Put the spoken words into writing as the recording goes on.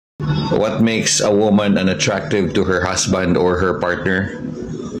What makes a woman unattractive to her husband or her partner?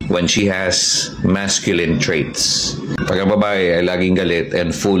 When she has masculine traits. Pag ang babae ay laging galit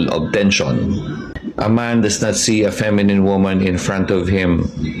and full of tension. A man does not see a feminine woman in front of him.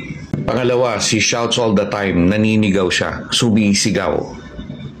 Pangalawa, she shouts all the time, naninigaw siya, sumisigaw.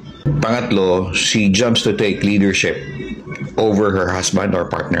 Pangatlo, she jumps to take leadership over her husband or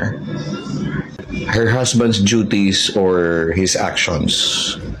partner. Her husband's duties or his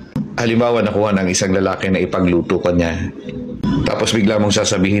actions. Halimbawa, nakuha ng isang lalaki na ipagluto ka niya. Tapos bigla mong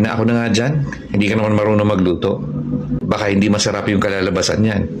sasabihin na ako na nga dyan, hindi ka naman marunong magluto. Baka hindi masarap yung kalalabasan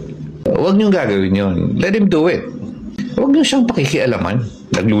niyan. Huwag niyong gagawin yon. Let him do it. Huwag niyo siyang pakikialaman.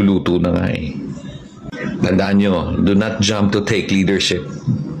 Nagluluto na nga eh. Tandaan niyo, do not jump to take leadership.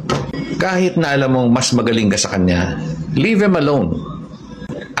 Kahit na alam mong mas magaling ka sa kanya, leave him alone.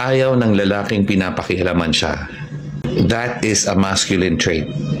 Ayaw ng lalaking pinapakialaman siya. That is a masculine trait.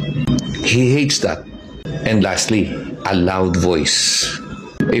 He hates that. And lastly, a loud voice.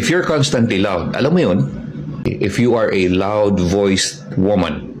 If you're constantly loud, alam mo yun, if you are a loud-voiced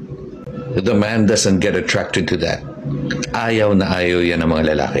woman, the man doesn't get attracted to that. Ayaw na ayaw yan ng mga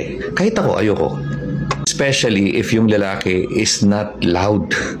lalaki. Kahit ako, ayoko. Especially if yung lalaki is not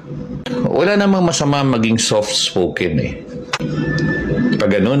loud. Wala namang masama maging soft-spoken eh.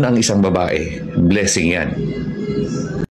 Pag ganun ang isang babae, blessing yan.